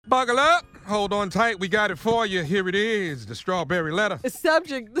Buckle up. Hold on tight. We got it for you. Here it is, the strawberry letter.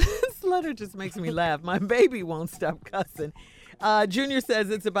 Subject, this letter just makes me laugh. My baby won't stop cussing. Junior says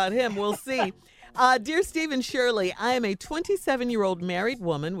it's about him. We'll see. Dear Steve and Shirley, I am a 27-year-old married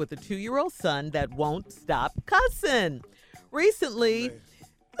woman with a 2-year-old son that won't stop cussing. Recently,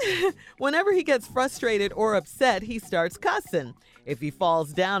 whenever he gets frustrated or upset, he starts cussing. If he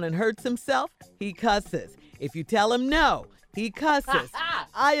falls down and hurts himself, he cusses. If you tell him no, he cusses.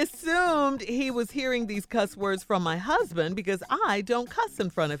 I assumed he was hearing these cuss words from my husband because I don't cuss in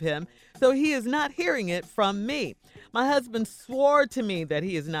front of him, so he is not hearing it from me. My husband swore to me that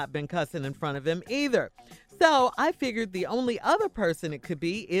he has not been cussing in front of him either. So I figured the only other person it could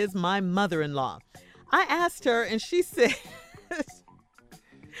be is my mother-in-law. I asked her and she said,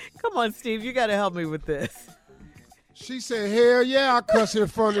 come on, Steve, you got to help me with this. She said, hell yeah, I cuss in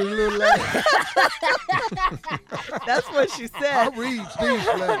front of the little lady. That's what she said. I read Steve's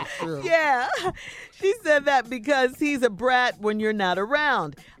letter, Shirley. Yeah. She said that because he's a brat when you're not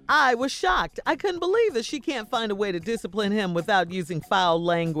around. I was shocked. I couldn't believe that she can't find a way to discipline him without using foul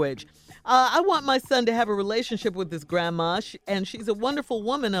language. I want my son to have a relationship with his grandma, and she's a wonderful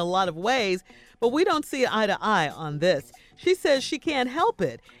woman in a lot of ways, but we don't see eye to eye on this. She says she can't help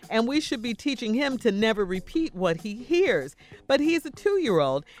it, and we should be teaching him to never repeat what he hears. But he's a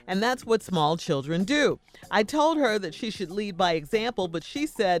 2-year-old, and that's what small children do. I told her that she should lead by example, but she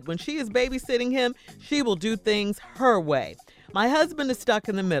said when she is babysitting him, she will do things her way. My husband is stuck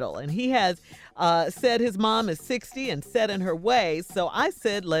in the middle, and he has said his mom is 60 and set in her ways, so I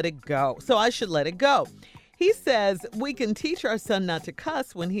said let it go. So I should let it go. He says we can teach our son not to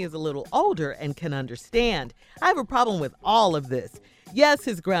cuss when he is a little older and can understand. I have a problem with all of this. Yes,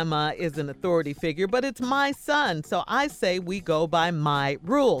 his grandma is an authority figure, but it's my son, so I say we go by my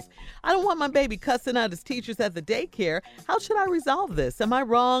rules. I don't want my baby cussing out his teachers at the daycare. How should I resolve this? Am I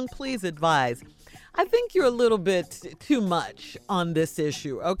wrong? Please advise. I think you're a little bit too much on this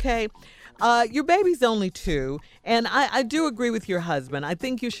issue, okay? Your baby's only 2, and I do agree with your husband. I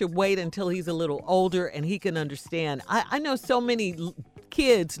think you should wait until he's a little older and he can understand. I know so many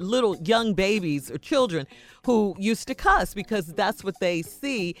kids, little young babies or children who used to cuss because that's what they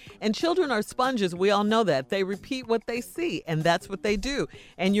see. And children are sponges. We all know that. They repeat what they see, and that's what they do.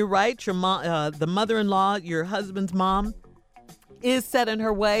 And you're right. Your mom, the mother-in-law, your husband's mom, is set in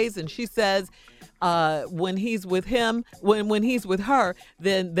her ways, and she says when he's with him, when he's with her,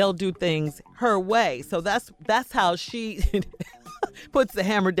 then they'll do things her way. So that's how she puts the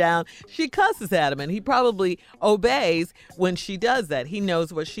hammer down. She cusses at him, and he probably obeys when she does that. He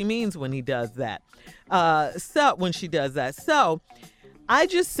knows what she means when he does that. When she does that. So I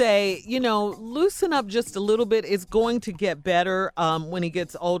just say, loosen up just a little bit. It's going to get better when he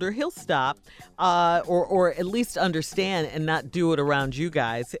gets older. He'll stop or at least understand and not do it around you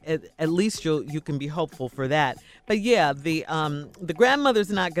guys. At least you can be hopeful for that. But yeah, the grandmother's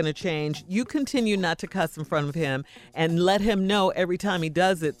not going to change. You continue not to cuss in front of him and let him know every time he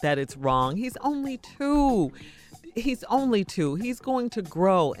does it that it's wrong. He's only 2. He's only 2. He's going to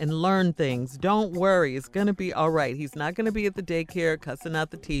grow and learn things. Don't worry. It's going to be all right. He's not going to be at the daycare cussing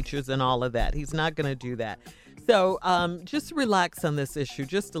out the teachers and all of that. He's not going to do that. So just relax on this issue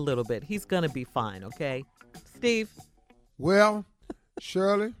just a little bit. He's going to be fine, okay? Steve? Well,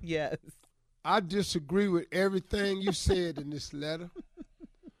 Shirley? Yes. I disagree with everything you said in this letter.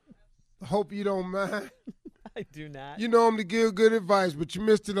 I hope you don't mind. I do not. You know I'm to give good advice, but you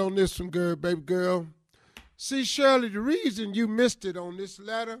missed it on this one, baby girl. See, Shirley, the reason you missed it on this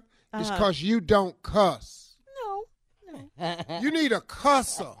letter is because you don't cuss. No. You need a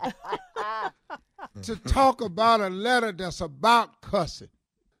cusser to talk about a letter that's about cussing.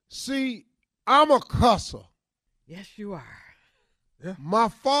 See, I'm a cusser. Yes, you are. Yeah. My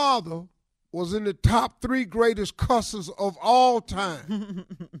father was in the top 3 greatest cussers of all time.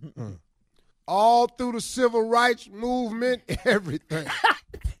 All through the civil rights movement, everything.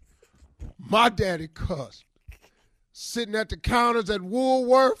 My daddy cussed. Sitting at the counters at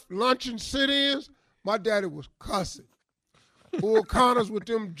Woolworth, luncheon sit-ins, my daddy was cussing. Bull counters with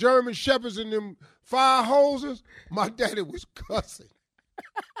them German shepherds and them fire hoses, my daddy was cussing.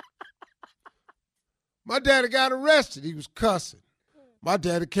 My daddy got arrested, he was cussing. My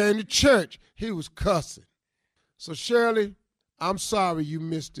daddy came to church, he was cussing. So Shirley, I'm sorry you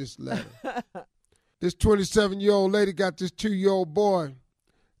missed this letter. This 27-year-old lady got this 2-year-old boy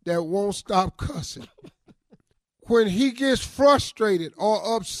that won't stop cussing. When he gets frustrated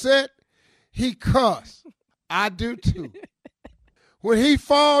or upset, he cuss. I do too. When he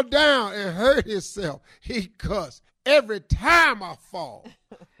fall down and hurt himself, he cuss. Every time I fall,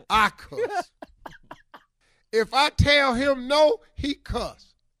 I cuss. If I tell him no, he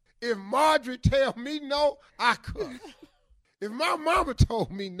cuss. If Marjorie tell me no, I cuss. If my mama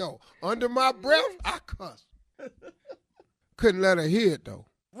told me no, under my breath, I cuss. Couldn't let her hear it, though.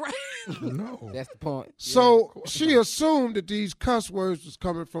 Right. No. That's the point. So she assumed that these cuss words was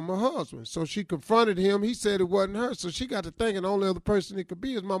coming from her husband. So she confronted him. He said it wasn't her. So she got to thinking the only other person it could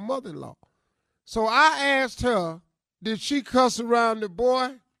be is my mother-in-law. So I asked her, did she cuss around the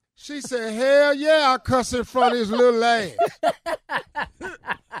boy? She said, hell yeah, I cuss in front of his little ass.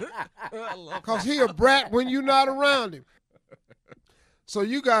 Because he a brat when you not around him. So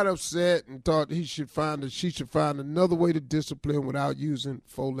you got upset and thought she should find another way to discipline without using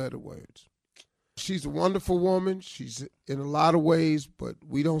 4-letter words. She's a wonderful woman. She's in a lot of ways, but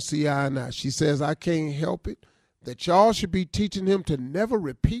we don't see eye and eye. She says, I can't help it, that y'all should be teaching him to never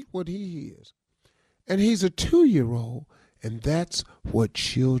repeat what he hears. And he's a 2-year-old, and that's what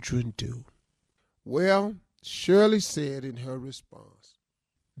children do. Well, Shirley said in her response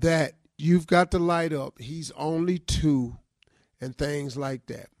that you've got to light up. He's only 2. And things like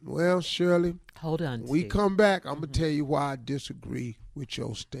that. Well, Shirley, hold on. We come back. I'm going to tell you why I disagree with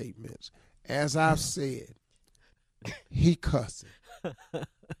your statements. As I've said, he cussing.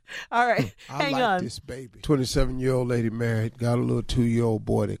 All right, I hang like on. this baby. 27-year-old lady married, got a little 2-year-old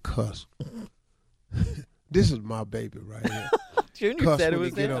boy that cuss. This is my baby right here. Junior Cuss said it when was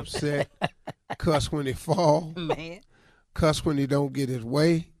he get him. upset. Cuss when he fall. Man. Cuss when he don't get his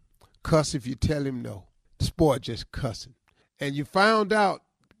way. Cuss if you tell him no. This boy just cussing. And you found out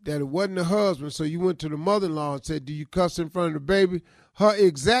that it wasn't the husband, so you went to the mother-in-law and said, do you cuss in front of the baby? Her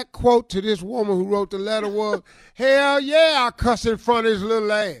exact quote to this woman who wrote the letter was, hell yeah, I cuss in front of his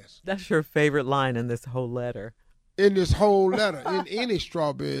little ass. That's your favorite line in this whole letter. In this whole letter, in any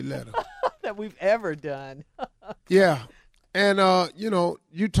strawberry letter. That we've ever done. Yeah. And,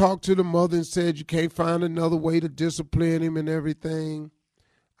 you talked to the mother and said you can't find another way to discipline him and everything.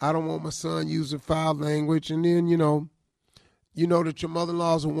 I don't want my son using foul language. And then, you know that your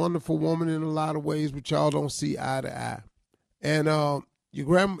mother-in-law is a wonderful woman in a lot of ways, but y'all don't see eye to eye. And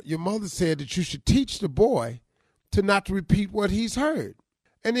your mother said that you should teach the boy to not to repeat what he's heard.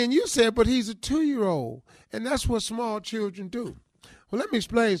 And then you said, but he's a 2-year-old, and that's what small children do. Well, let me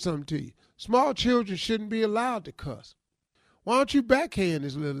explain something to you. Small children shouldn't be allowed to cuss. Why don't you backhand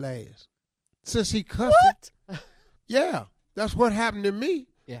his little ass? Since he cussed. What? Yeah, that's what happened to me.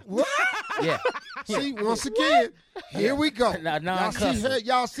 Yeah. What? Yeah. See, once again, here we go.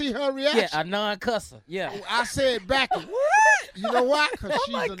 Y'all see her reaction? Yeah, a non-cusser. Yeah. I said back. You know why? Because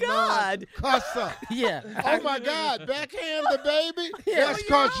she's my a God. non-cusser. Yeah. Oh, my God. Backhand the baby? That's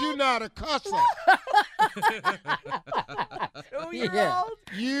because you're not a cusser. 2-year-old?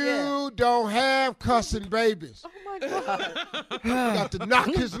 You don't have cussing babies. Oh, my God. You got to knock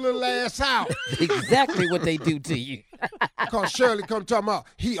his little ass out. Exactly what they do to you. Because Shirley come talking about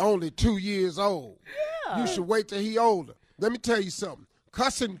he only 2 years old. Yeah. You should wait till he older. Let me tell you something.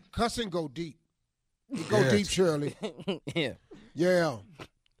 Cussing go deep. It go deep, Shirley. Yeah. Yeah.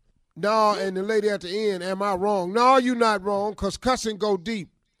 No, and the lady at the end, am I wrong? No, you're not wrong, because cussing go deep.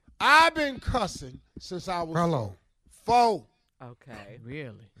 I've been cussing since I was How long? 4. Okay.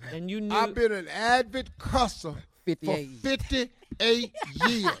 Really? And you knew. I've been an avid cusser 58. for 58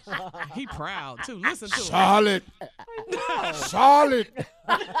 years. He proud too. Listen to him. Solid. Solid.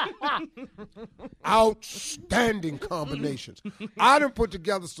 Outstanding combinations. I done put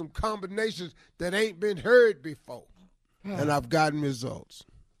together some combinations that ain't been heard before. And I've gotten results.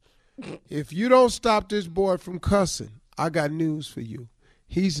 If you don't stop this boy from cussing, I got news for you.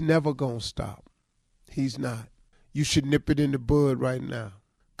 He's never going to stop. He's not. You should nip it in the bud right now.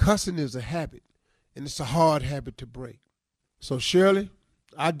 Cussing is a habit, and it's a hard habit to break. So, Shirley,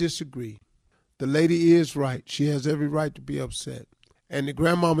 I disagree. The lady is right. She has every right to be upset. And the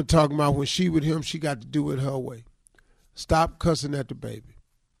grandmama talking about when she with him, she got to do it her way. Stop cussing at the baby.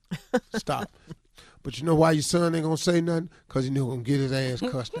 Stop. But you know why your son ain't going to say nothing? Because he knew going to get his ass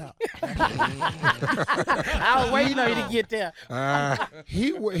cussed out. I was waiting on you to get there.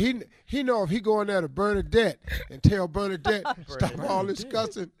 He know if he go in there to Bernadette and tell Bernadette, stop all this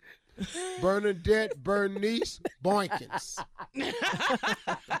cussing. Bernadette, Bernice, Boykins.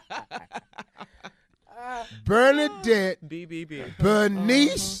 Bernadette, BBB.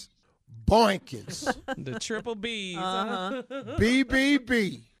 Bernice, Boykins. The triple B's. Uh-huh.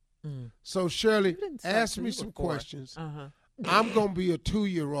 BBB. So, Shirley, didn't say ask two me some before. questions. Uh-huh. I'm going to be a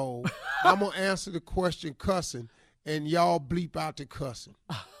 2-year-old. I'm going to answer the question cussing, and y'all bleep out the cussing.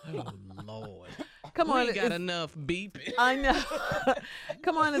 Oh, Lord. Come We on. ain't got it's- enough beeping. I know.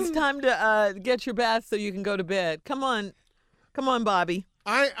 Come on, it's time to get your bath so you can go to bed. Come on, Bobby.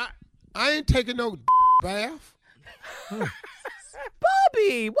 I ain't taking no bath.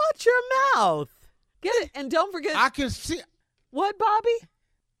 Bobby, watch your mouth. Get it, and don't forget. I can see. What, Bobby?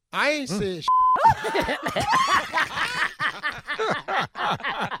 I ain't said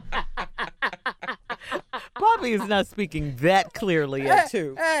Bobby is not speaking that clearly at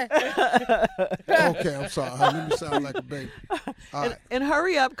 2. Okay, I'm sorry. Let me sound like a baby. All right. And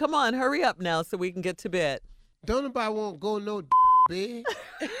hurry up. Come on, hurry up now so we can get to bed. Don't nobody want to go no bed.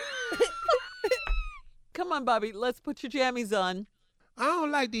 Come on, Bobby. Let's put your jammies on. I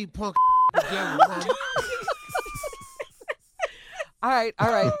don't like these punk pajamas, Mama. All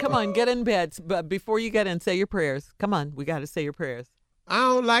right. Come on, get in bed. But before you get in, say your prayers. Come on, we got to say your prayers. I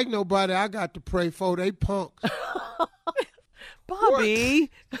don't like nobody I got to pray for. They punks. Bobby.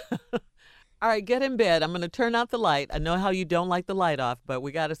 All right, get in bed. I'm going to turn out the light. I know how you don't like the light off, but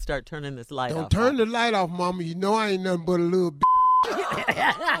we got to start turning this light off. Don't turn the light off, Mama. You know I ain't nothing but a little All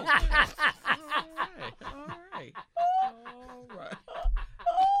right.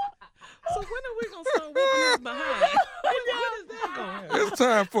 So when are we going to start whooping his behind? When is that going to happen? It's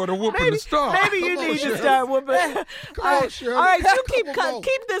time for the whooping to start. Maybe you Come on, need to Shirley. start whooping. Come All on, right, Shirley. all right, you Come on.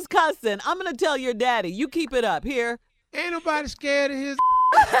 keep this cussing. I'm going to tell your daddy. You keep it up. Here. Ain't nobody scared of his.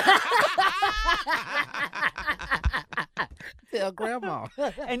 Tell grandma.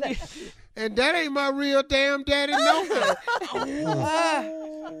 And you, And that ain't my real damn daddy, no.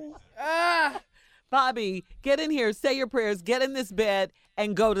 Bobby, get in here, say your prayers, get in this bed,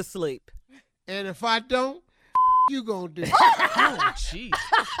 and go to sleep. And if I don't, you gonna do. Oh, jeez.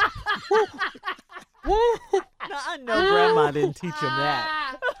 Now, I know Grandma didn't teach him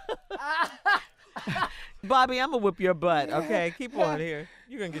that. Bobby, I'm going to whip your butt, okay? Keep on here.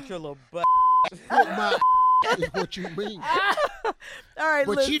 You're going to get your little butt. What my is what you mean. All right,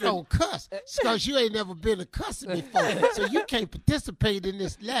 But listen. you don't cuss because you ain't never been a cussing before. So you can't participate in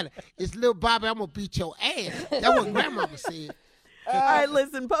this letter. It's little Bobby, I'm going to beat your ass. That's what Grandmama said. All right,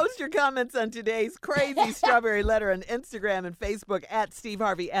 listen, post your comments on today's crazy strawberry letter on Instagram and Facebook at Steve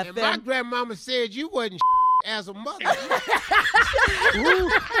Harvey And my FM. grandmama said you wasn't as a mother.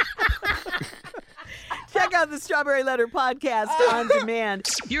 Check out the Strawberry Letter podcast on demand.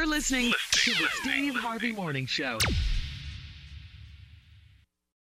 You're listening to the Steve Harvey Morning Show.